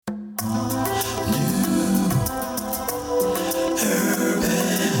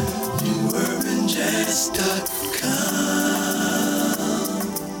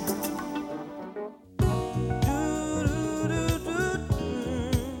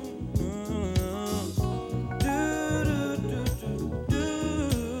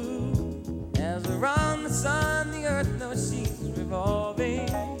As around the sun, the earth knows she's revolving,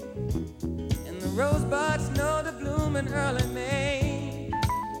 and the rosebuds know to bloom in early May.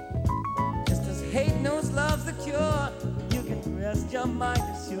 Just as hate knows love's the cure, you can rest your mind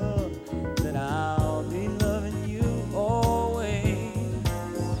assured that I'll be loving you always.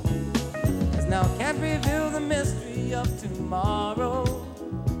 As now can't reveal the mystery of tomorrow,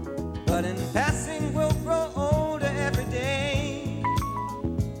 but in passing we'll grow older every day.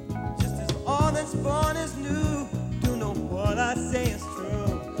 Just as all that's born is new, you know what I say is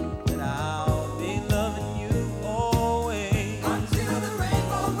true, that I'll be loving you always. Until the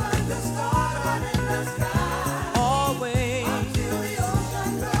rainbow burns the stars in the sky. Always. Until the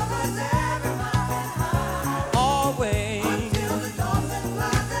ocean covers every mountain high. Always. Until the dolphin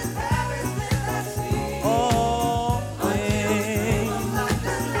flies and perish in the sea. Always. Life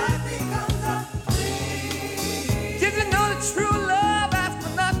and life becomes a dream. Did you know that true love asks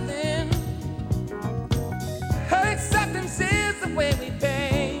for nothing? Her acceptance is the way we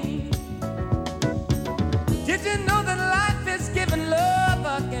pay. Did you know that life is giving love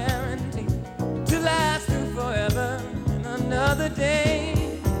a guarantee to last through forever and another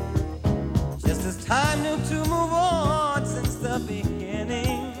day? Just as time knew to move on since the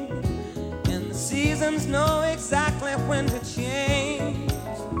beginning, and the seasons know exactly when to change.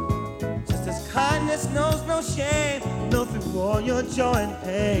 Just as kindness knows no shame, know through all your joy and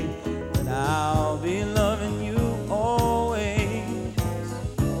pain, that I'll be loving you always.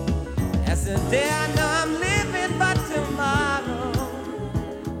 As the day I know I'm living, but tomorrow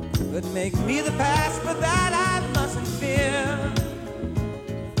could make me the past, but that I mustn't fear.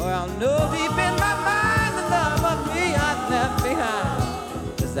 For I'll know deep in my mind the love of me I've left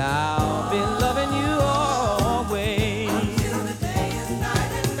behind, 'cause I'll be loving you always. Until the day is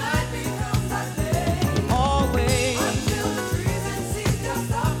night and night becomes a day. Always. Until the trees and seas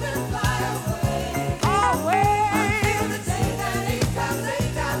just up and fly away. Always. Until the day that 8 times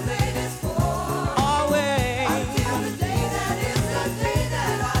 8 is 4. Always. Until the day that is the day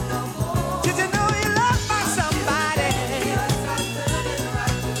that I know more. Did you know you loved by somebody? The earth starts turning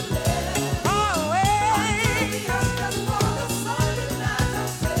right to left. Always. The earth just for the sun to shine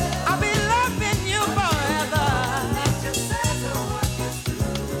herself. I'll be loving you forever. Nature says her work is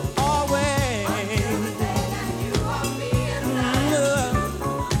through. Always. Until the day that you are me and I.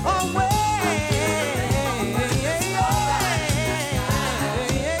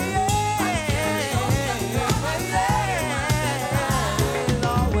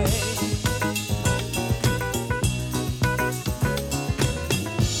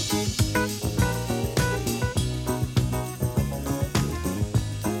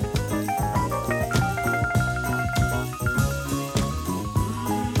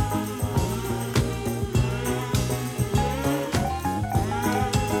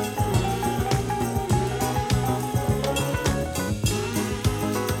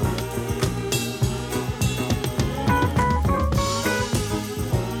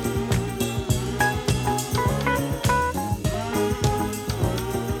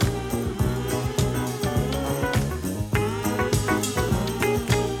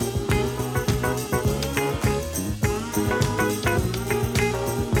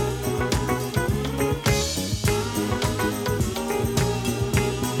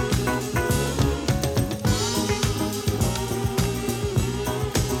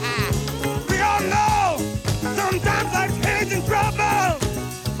 We all know sometimes life's hands in trouble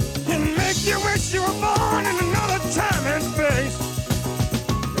can make you wish you were born in another time and space.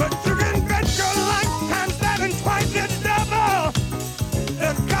 But you can bet your life times that and twice it's double.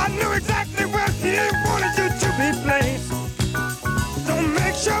 If God knew exactly where He wanted you to be placed. So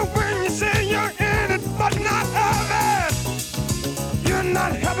make sure when you say you're in it but not of it, you're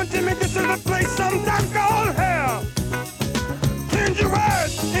not helping to make this other place sometimes called hell. Change your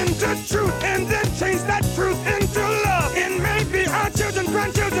words into truth and then change that truth into love. And maybe our children,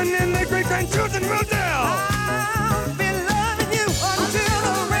 grandchildren, and their great-grandchildren will tell. I'll be loving you until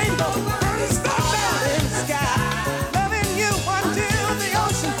the rainbow burns the mountain sky. Loving you until the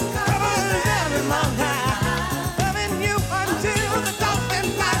ocean covers every mountain high. Loving you until the dolphin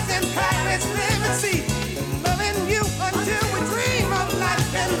flies and Paris live and see. Loving you until we dream of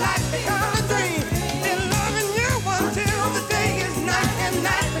life and life becomes a dream. And loving you until the day is night and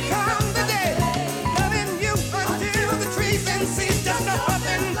night becomes the day. Loving you until the trees and seas just up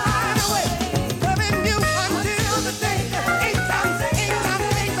and fly.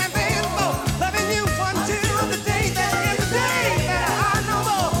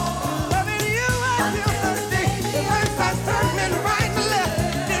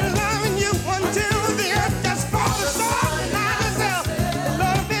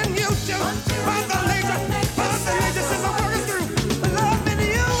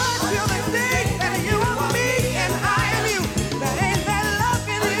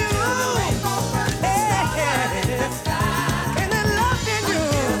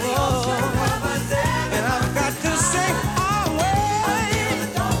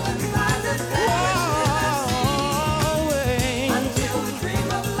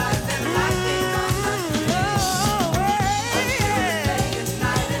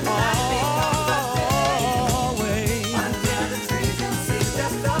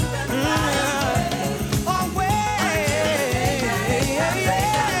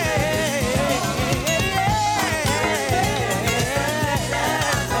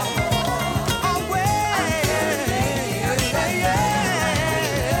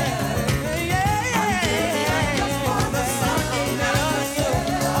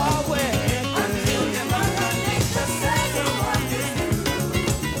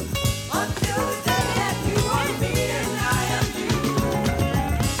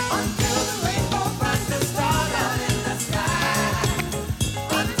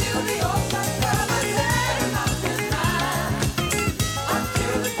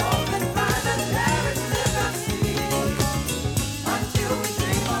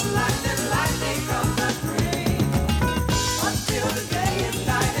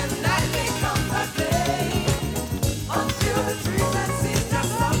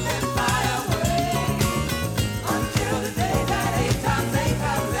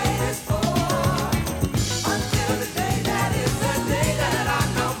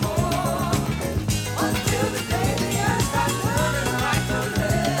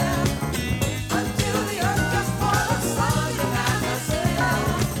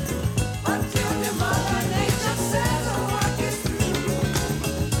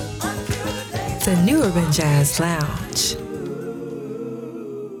 The New Urban Jazz Lounge.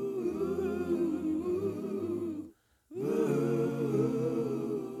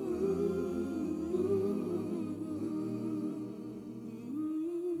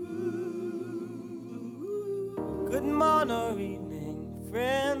 Good morning or evening,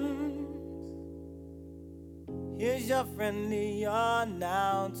 friends. Here's your friendly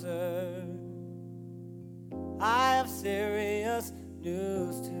announcer. I have serious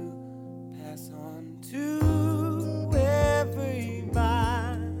news to pass on to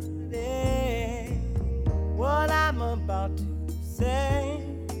everybody. What I'm about to say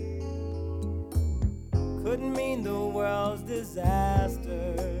could mean the world's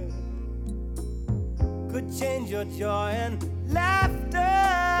disaster, could change your joy and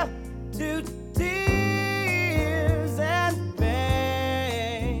laughter to tears and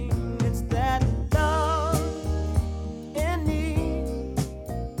pain. It's that love in need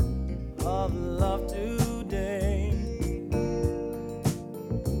of love today.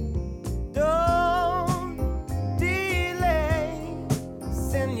 Don't delay,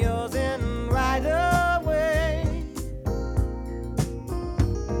 send yours in right away.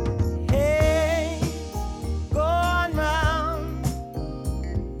 Hey, going round,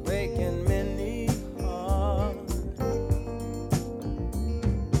 breaking many hearts.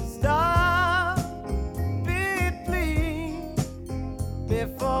 Stop it, please,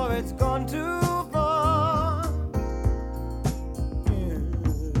 before it's gone too far.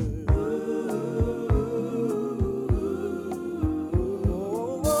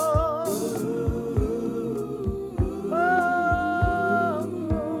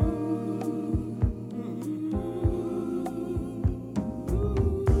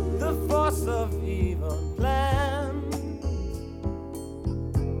 The force of evil plans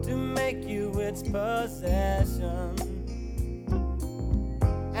to make you its possession,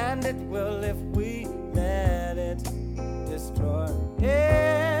 and it will if we let it destroy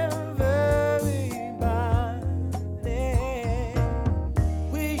everybody.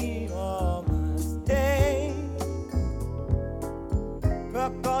 We all must take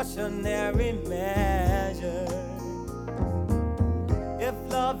precautionary measures. If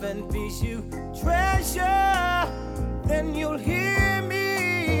love and peace you treasure, then you'll hear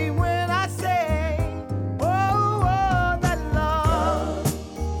me when I say, oh, oh, that love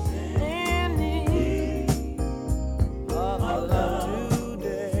in need of love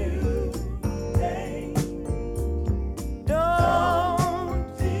today.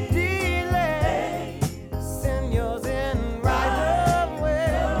 Don't delay, send yours in right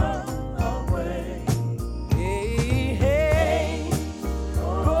away.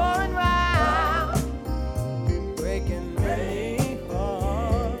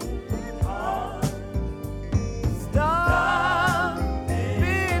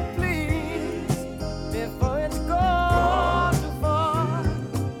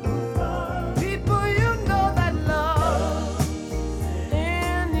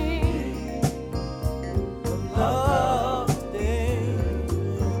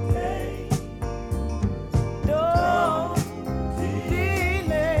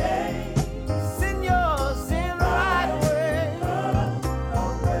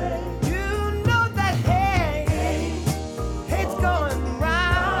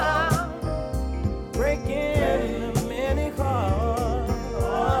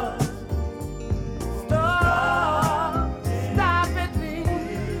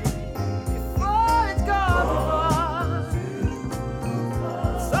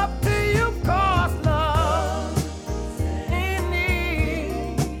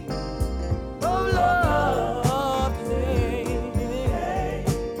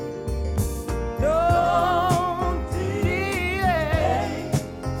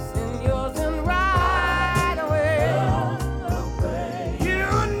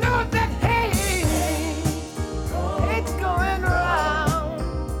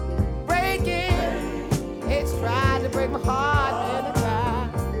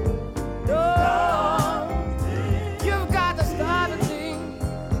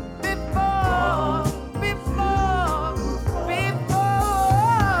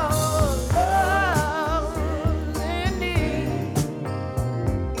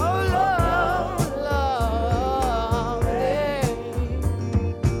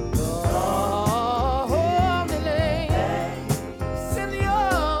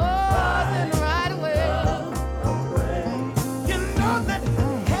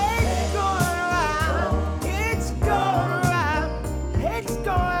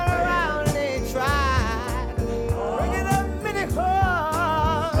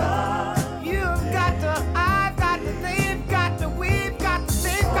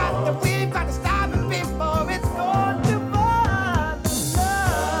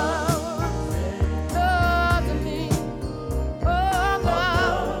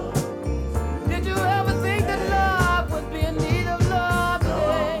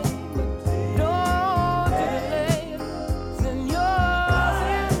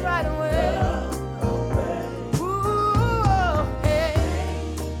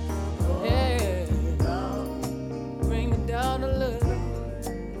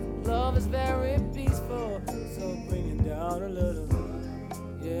 is very peaceful, so bring it down a little.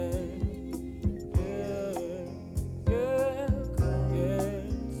 Yeah, yeah, yeah, yeah,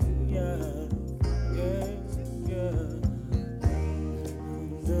 yeah, yeah, yeah.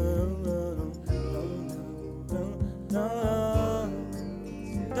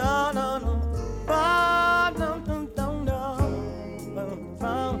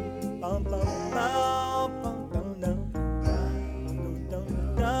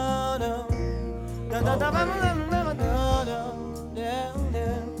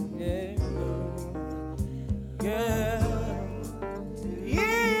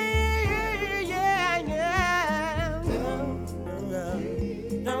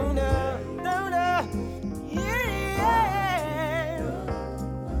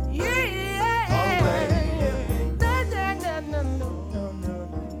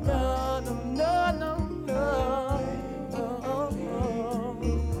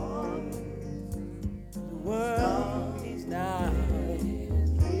 World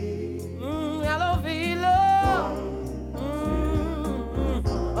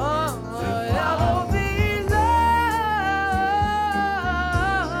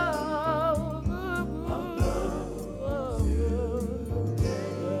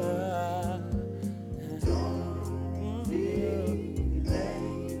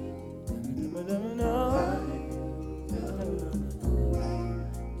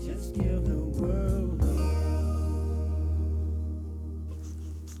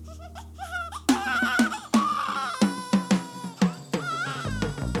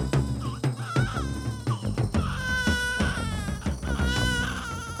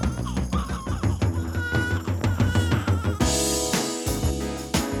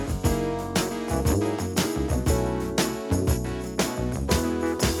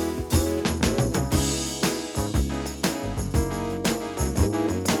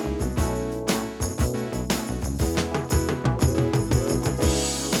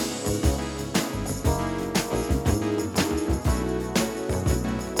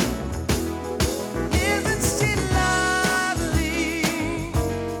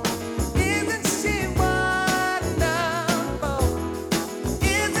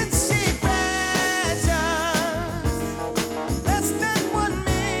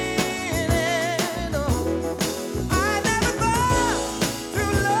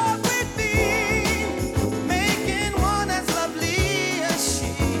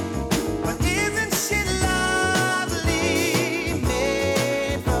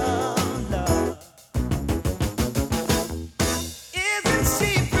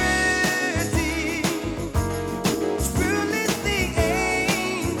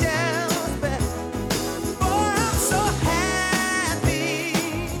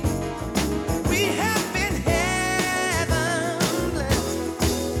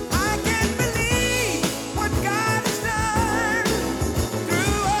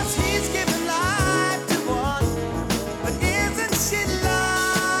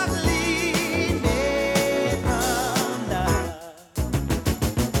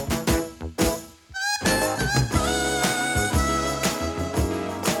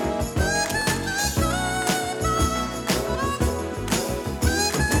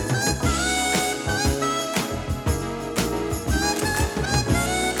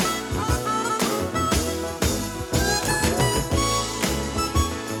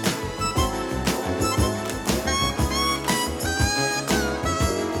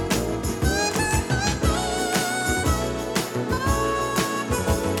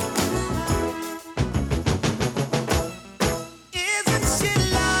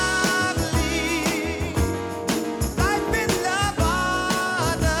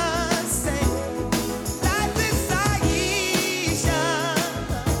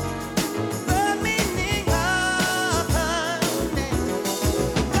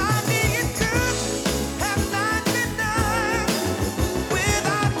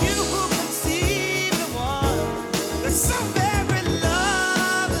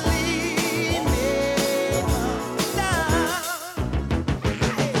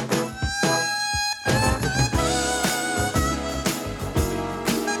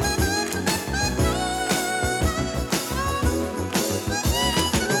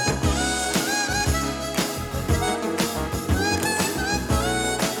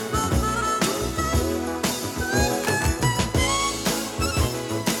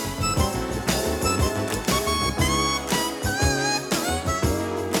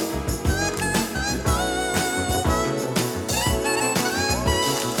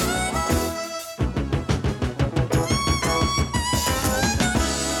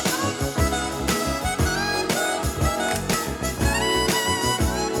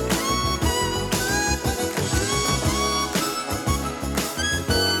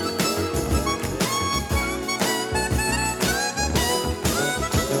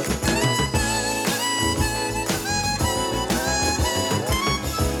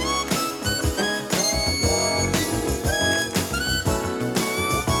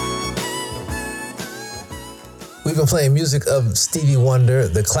been playing music of Stevie Wonder,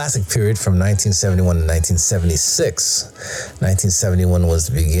 the classic period from 1971 to 1976. 1971 was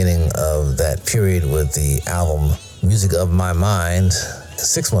the beginning of that period with the album Music of My Mind.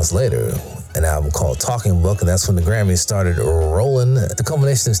 6 months later, an album called Talking Book, and that's when the Grammys started rolling. The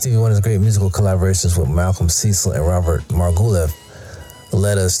culmination of Stevie Wonder's great musical collaborations with Malcolm Cecil and Robert Margouleff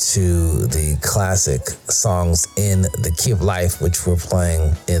led us to the classic songs In the Key of Life, which we're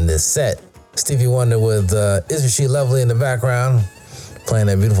playing in this set. Stevie Wonder with Isn't She Lovely in the background, playing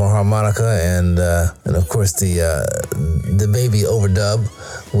that beautiful harmonica, and of course the baby overdub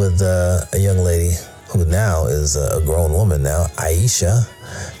with a young lady who now is a grown woman now, Aisha.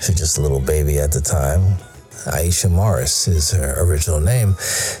 She was just a little baby at the time. Aisha Morris is her original name.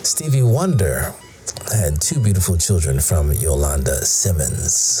 Stevie Wonder had 2 beautiful children from Yolanda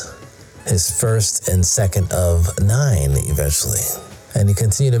Simmons. His first and second of 9 eventually. And he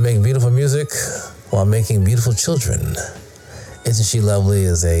continued to make beautiful music while making beautiful children. Isn't She Lovely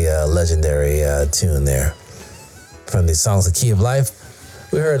is a legendary tune there. From the songs The Key of Life,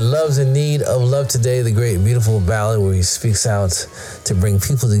 we heard Love's in Need of Love Today, the great beautiful ballad where he speaks out to bring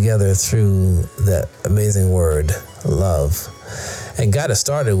people together through that amazing word, love. And got it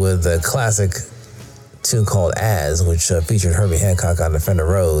started with a classic tune called As, which featured Herbie Hancock on the Fender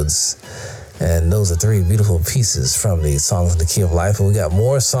Rhodes. And those are 3 beautiful pieces from the songs in the Key of Life. And we got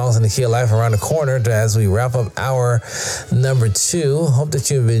more songs in the Key of Life around the corner as we wrap up hour number 2. Hope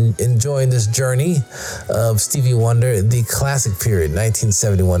that you've been enjoying this journey of Stevie Wonder, the classic period,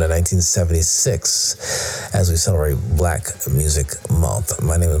 1971 to 1976, as we celebrate Black Music Month.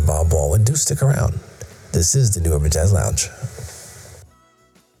 My name is Bob Baldwin. Do stick around. This is the New Urban Jazz Lounge.